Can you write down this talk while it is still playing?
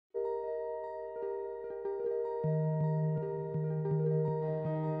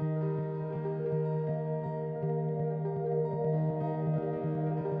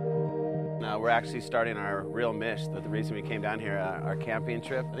we're actually starting our real mish. The reason we came down here, our camping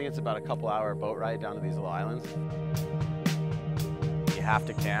trip. I think it's about a couple-hour boat ride down to these little islands. You have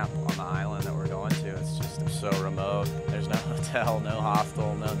to camp on the island that we're going to. It's just so remote. There's no hotel, no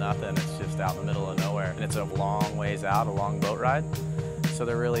hostel, no nothing. It's just out in the middle of nowhere. And it's a long ways out, a long boat ride. So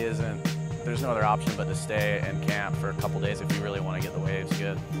there really isn't, there's no other option but to stay and camp for a couple days if you really want to get the waves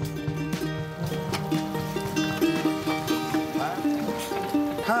good.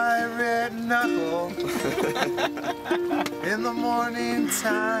 High red knuckle in the morning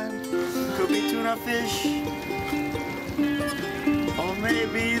time. Could be tuna fish or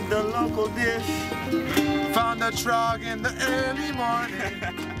maybe the local dish. Found a trog in the early morning.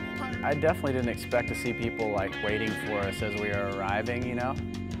 I definitely didn't expect to see people like waiting for us as we were arriving, you know?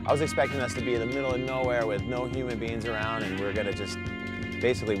 I was expecting us to be in the middle of nowhere with no human beings around, and we were gonna just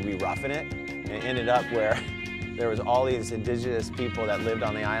basically be roughing it. And it ended up where there was all these indigenous people that lived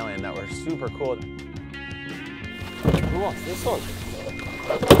on the island that were super cool. Who wants this one?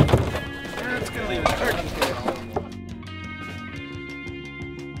 It's gonna leave a turkey here.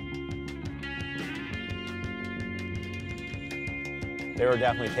 They were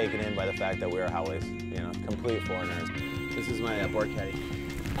definitely taken in by the fact that we were Howleys, you know, complete foreigners. This is my board caddy.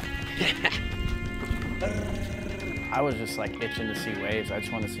 I was just like itching to see waves. I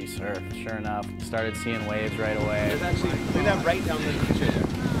just wanted to see surf. Sure enough, started seeing waves right away. There's actually, look at that right down the beach right there.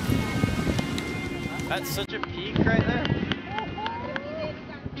 That's such a peak right there.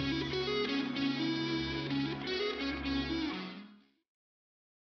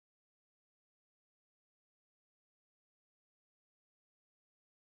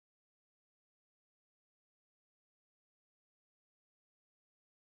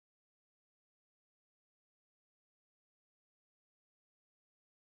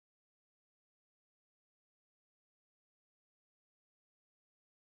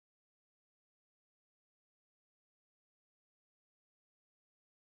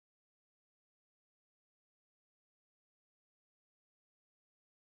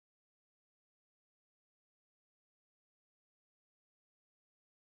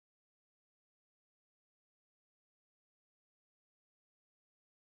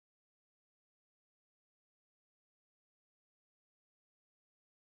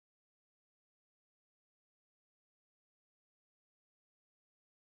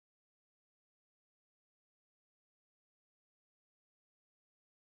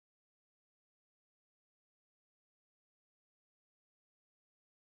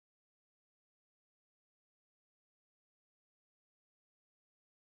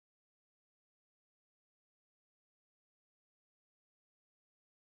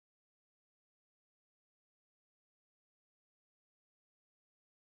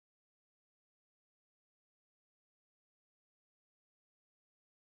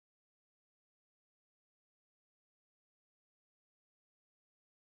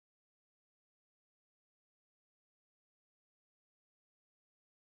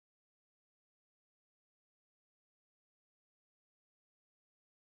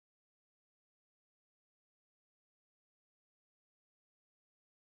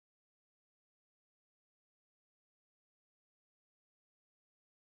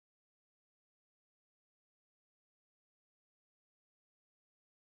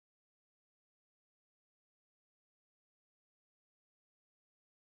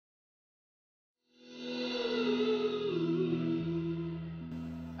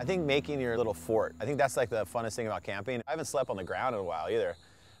 I think making your little fort, I think that's like the funnest thing about camping. I haven't slept on the ground in a while either.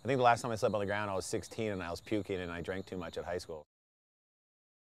 I think the last time I slept on the ground I was 16 and I was puking and I drank too much at high school.